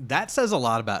mean, that says a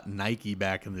lot about Nike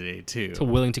back in the day too. So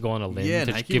willing to go on a limb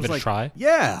to Nike give it was a try.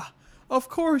 Yeah, of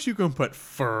course you can put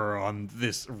fur on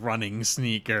this running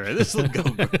sneaker. This will go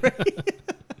great.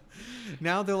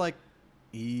 Now they're like,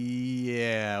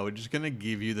 yeah, we're just gonna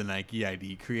give you the Nike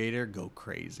ID creator. Go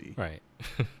crazy. Right.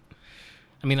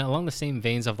 I mean, along the same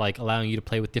veins of like allowing you to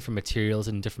play with different materials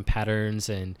and different patterns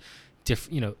and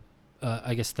different,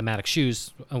 I guess thematic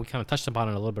shoes. And we kind of touched upon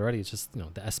it a little bit already. It's just the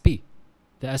SB.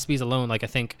 The SBs alone, like I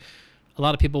think a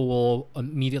lot of people will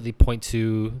immediately point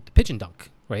to the Pigeon Dunk,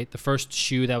 right? The first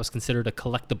shoe that was considered a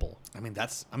collectible. I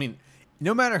mean,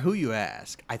 no matter who you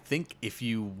ask, I think if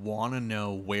you want to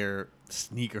know where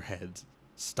sneakerheads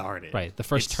started, right? The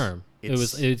first term, it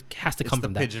has to come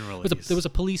from that. Pigeon release. There was a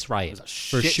police riot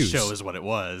for shoes. Show is what it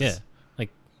was. Yeah, like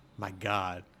my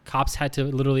God, cops had to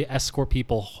literally escort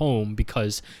people home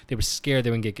because they were scared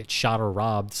they would get shot or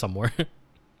robbed somewhere.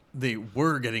 They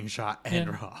were getting shot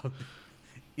and robbed.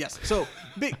 Yes. So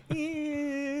big.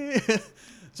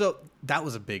 So that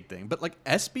was a big thing. But like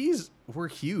SBs were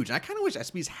huge. And I kind of wish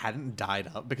SBs hadn't died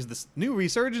up because this new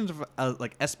resurgence of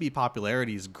like SB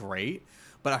popularity is great.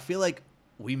 But I feel like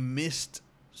we missed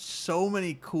so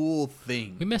many cool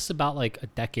things. We missed about like a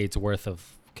decade's worth of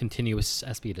continuous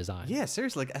SB design. Yeah,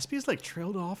 seriously. Like SBs like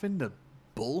trailed off into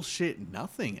bullshit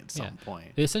nothing at some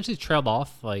point. They essentially trailed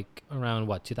off like around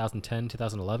 2010,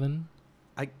 2011.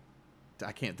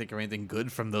 I can't think of anything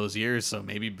good from those years, so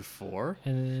maybe before.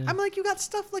 I'm like, you got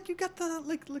stuff like you got the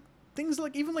like things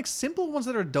like even like simple ones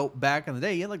that are dope back in the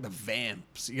day. You had like the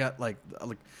Vamps, you got like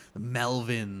the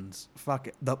Melvins,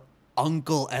 the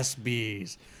Uncle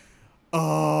SBs.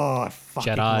 Oh, I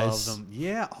fucking love them.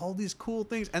 Yeah, all these cool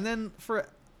things. And then for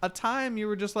a time, you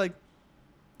were just like,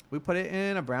 we put it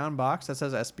in a brown box that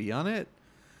says SB on it.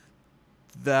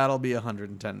 That'll be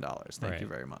 $110. Thank you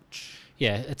very much.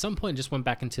 Yeah, at some point, it just went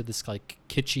back into this like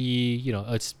kitschy,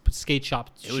 skate shop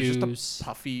shoes. It was just a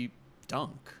puffy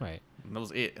dunk. Right. And that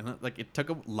was it. And like it took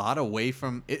a lot away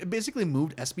from it. Basically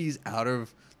moved SBs out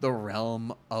of the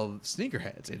realm of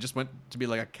sneakerheads. It just went to be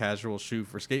like a casual shoe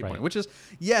for skateboarding, Right. which is,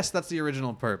 yes, that's the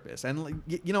original purpose. And like,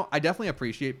 you know, I definitely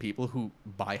appreciate people who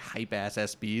buy hype ass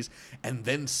SBs and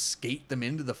then skate them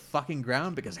into the fucking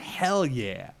ground, because hell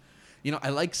yeah. You know, I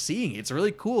like seeing it. It's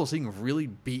really cool seeing really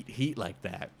beat heat like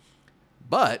that.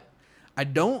 But I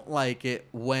don't like it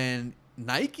when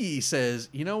Nike says,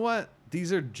 you know what?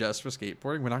 These are just for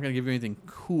skateboarding. We're not going to give you anything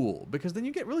cool, because then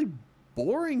you get really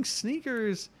boring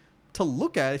sneakers to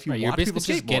look at if you Right, watch you're basically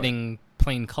people skateboard. just getting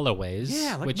plain colorways.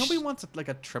 Yeah, like which, nobody wants like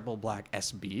a triple black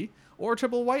SB or a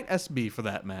triple white SB for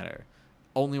that matter.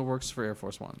 Only works for Air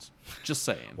Force Ones. Just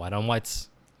saying. white on whites.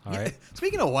 All right.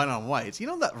 Speaking of white on whites, you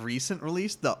know that recent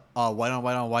release, the white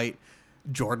on white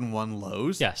Jordan 1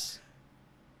 lows? Yes.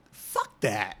 Fuck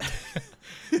that.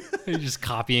 You're just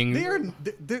copying.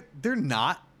 They're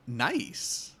not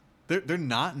nice. They're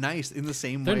not nice in the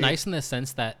same way. They're nice in the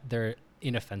sense that they're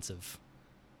inoffensive.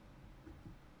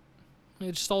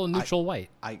 It's just all neutral white.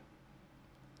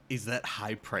 Is that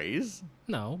high praise?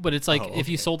 No, but it's like Oh, if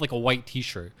you okay. sold like a white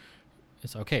T-shirt,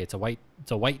 it's okay. It's a white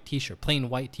T-shirt, plain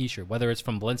white T-shirt, whether it's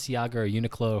from Balenciaga or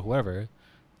Uniqlo or whoever.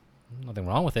 Nothing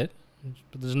wrong with it.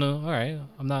 But there's no. All right,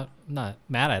 I'm not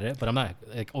mad at it, but I'm not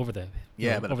like over the.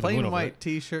 Yeah, but a over the moon plain over white it.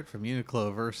 T-shirt from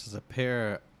Uniqlo versus a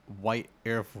pair of white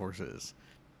Air Forces.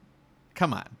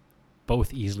 Come on.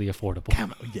 Both easily affordable.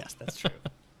 Come on. Yes, that's true.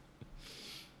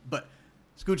 But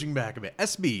scooching back a bit,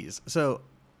 SBs. So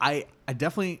I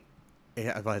definitely, I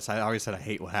already said I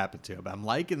hate what happened to it, but I'm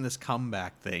liking this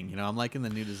comeback thing. You know, I'm liking the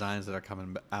new designs that are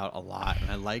coming out a lot, and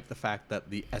I like the fact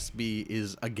that the SB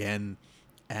is again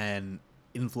an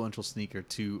influential sneaker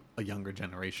to a younger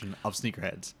generation of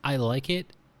sneakerheads. I like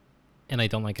it, and I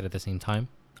don't like it at the same time.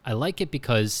 I like it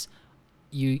because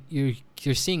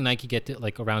you're seeing Nike get to,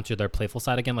 like, around to their playful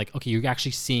side again. Like, okay, you're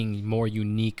actually seeing more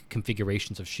unique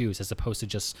configurations of shoes as opposed to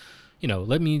just, you know,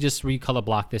 let me just recolor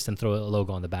block this and throw a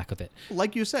logo on the back of it.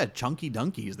 Like you said, chunky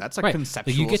dunkies. That's a Right.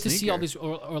 conceptual But you get to sneaker. see all these,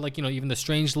 or like, you know, even the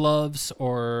Strange Loves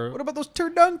or What about those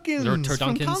Turdunkins their from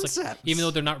Turdunkins, Concepts? like, even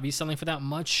though they're not reselling for that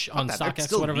much on that, they're StockX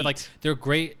still or whatever, like, neat. they're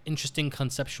great, interesting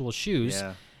conceptual shoes.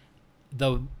 Yeah.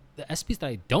 The SBs that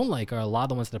I don't like are a lot of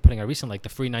the ones that are putting out recently, like the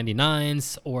free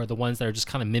 99s or the ones that are just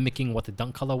kind of mimicking what the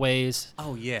Dunk colorways.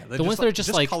 Oh yeah, The ones that are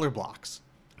just like- color blocks.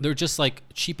 They're just like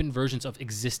cheapened versions of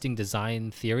existing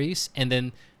design theories, and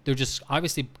then they're just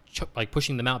obviously like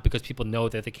pushing them out because people know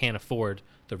that they can't afford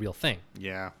the real thing.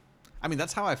 Yeah, I mean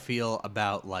that's how I feel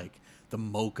about like the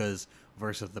mochas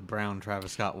versus the brown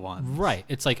Travis Scott one. Right.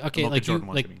 It's like, okay, Mocha like, Jordan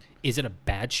ones, like, I mean. is it a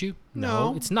bad shoe?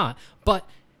 No. It's not. But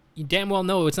you damn well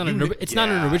know it's not You an kn- it's not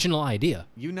an yeah. original idea.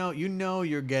 You know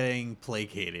you're getting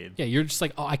placated. Yeah, you're just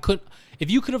like, oh, I could. If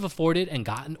you could have afforded and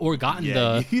gotten Yeah,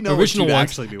 the you know what original you'd ones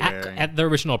actually be at, wearing. at the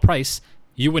original price,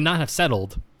 you would not have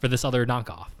settled for this other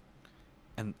knockoff.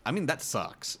 And I mean that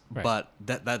sucks. Right. But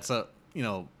that's a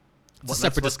It's a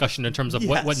separate discussion in terms of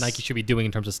what Yes. Nike should be doing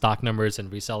in terms of stock numbers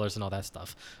and resellers and all that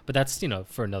stuff. But that's, you know,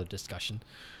 for another discussion.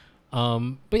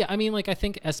 But yeah, I mean, like, I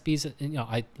think SBs, you know,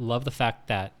 I love the fact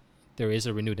that there is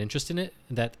a renewed interest in it,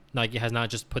 that Nike has not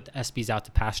just put the SBs out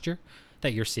to pasture,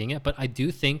 that you're seeing it. But I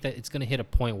do think that it's going to hit a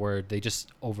point where they just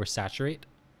oversaturate,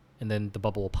 and then the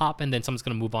bubble will pop, and then someone's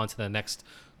going to move on to the next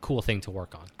cool thing to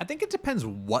work on. I think it depends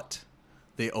what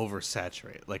they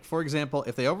oversaturate. Like, for example,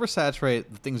 if they oversaturate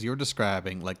the things you're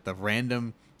describing, like the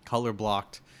random color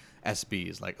blocked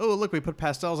SBs, like, oh, look, we put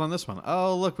pastels on this one.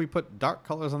 Oh, look, we put dark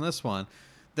colors on this one.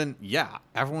 Then, yeah,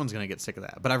 everyone's going to get sick of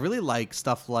that. But I really like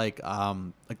stuff like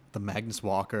the Magnus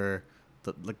Walker,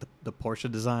 the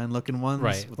Porsche design looking ones.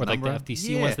 Right, with or like the number.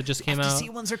 FTC ones that just came out. FTC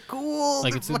ones are cool.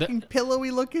 Like, They're it's the- fucking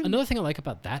pillowy looking. Another thing I like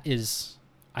about that is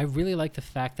I really like the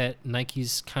fact that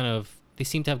Nike's they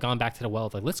seem to have gone back to the well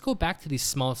of like, let's go back to these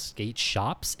small skate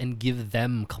shops and give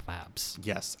them collabs.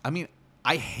 Yes. I mean,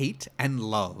 I hate and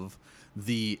love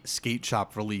the skate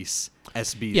shop release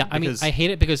SBs. Yeah, I mean, I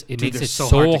hate it because it makes they're it so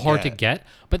so hard hard to to get.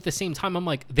 But at the same time, I'm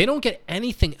like, they don't get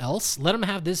anything else. Let them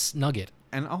have this nugget.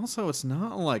 And also, it's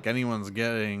not like anyone's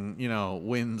getting,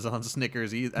 wins on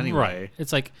Snickers anyway. Right.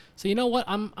 It's like, so you know what?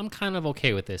 I'm kind of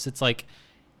okay with this. It's like,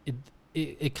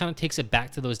 it kind of takes it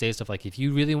back to those days of like, if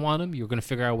you really want them, you're going to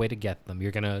figure out a way to get them.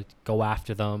 You're going to go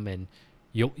after them, and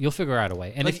you'll figure out a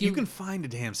way. And Like, if you can find a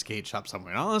damn skate shop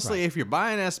somewhere. Honestly, Right. if you're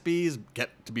buying SBs, get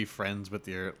to be friends with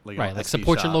your right, like SB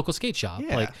support your shop. local skate shop.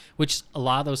 Yeah. Like, which a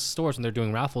lot of those stores, when they're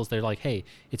doing raffles, they're like, hey,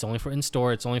 it's only for in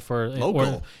store. It's only for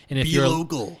Local. and if Be you're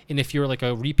local. and if you're like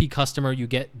a repeat customer, you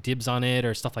get dibs on it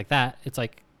or stuff like that. It's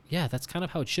like, yeah, that's kind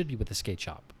of how it should be with the skate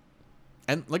shop.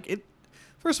 And like it,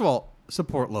 first of all,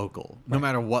 support local, no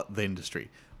matter what the industry.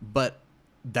 But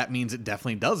that means it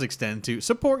definitely does extend to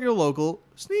support your local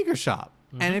sneaker shop.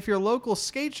 And if your local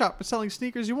skate shop is selling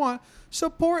sneakers you want,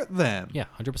 support them. Yeah,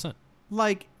 100%.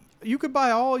 Like, you could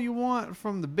buy all you want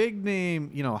from the big name,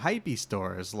 hypey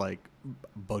stores like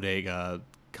Bodega,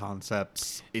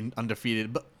 Concepts,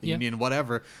 Undefeated, Union,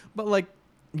 whatever. But like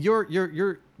your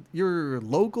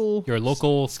local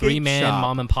skate 3-man shop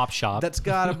mom and pop shop that's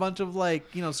got a bunch of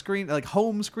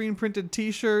home screen printed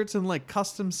T-shirts and like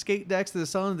custom skate decks that are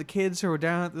selling to the kids who are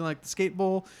down at the skate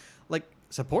bowl. Like,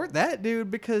 support that, dude,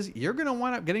 because you're gonna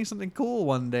wind up getting something cool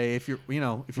one day if you're if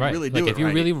you really do like it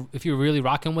right. If you're really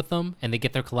rocking with them and they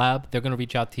get their collab, they're gonna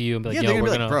reach out to you and be like, they're gonna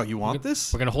be like, bro, you want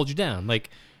this? We're gonna hold you down,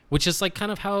 which is like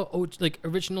kind of how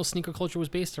original sneaker culture was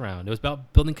based around. It was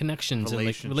about building connections and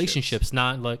relationships,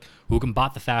 not like who can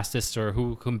bot the fastest or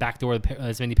who can backdoor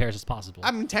as many pairs as possible.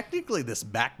 I mean, technically, this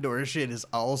backdoor shit is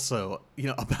also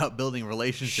about building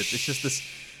relationships. It's just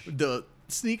the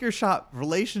sneaker shop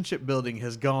relationship building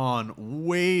has gone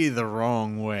way the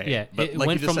wrong way. Yeah, but it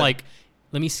went from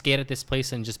let me skate at this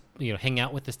place and just hang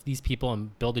out with these people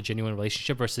and build a genuine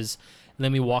relationship versus let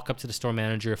me walk up to the store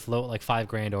manager, float like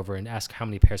 $5,000 over, and ask how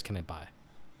many pairs can I buy.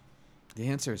 The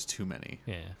answer is too many.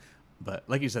 Yeah, but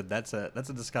like you said, that's a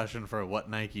discussion for what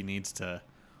Nike needs to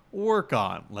work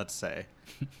on. Let's say.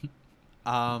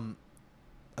 I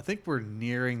think we're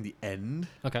nearing the end.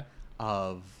 Okay.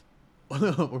 Of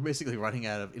we're basically running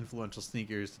out of influential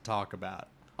sneakers to talk about.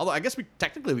 Although I guess we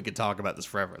could talk about this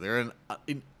forever. There are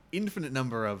an infinite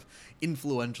number of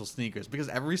influential sneakers because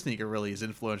every sneaker really is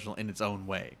influential in its own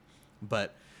way.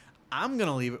 But I'm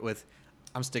gonna leave it with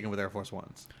I'm sticking with Air Force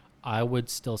Ones. I would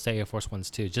still say Air Force Ones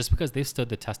too, just because they've stood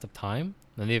the test of time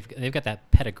and they've got that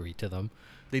pedigree to them.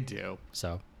 They do.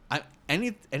 So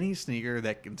any sneaker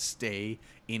that can stay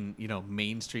in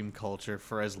mainstream culture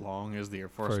for as long as the Air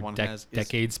Force One has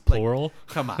decades plural.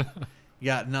 Come on, you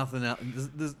got nothing else.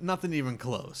 There's nothing even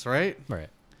close, right? Right.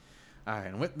 All right,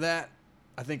 and with that,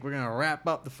 I think we're gonna wrap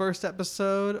up the first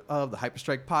episode of the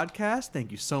Hyperstrike podcast.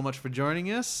 Thank you so much for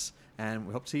joining us, and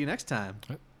we hope to see you next time.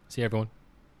 See you, everyone.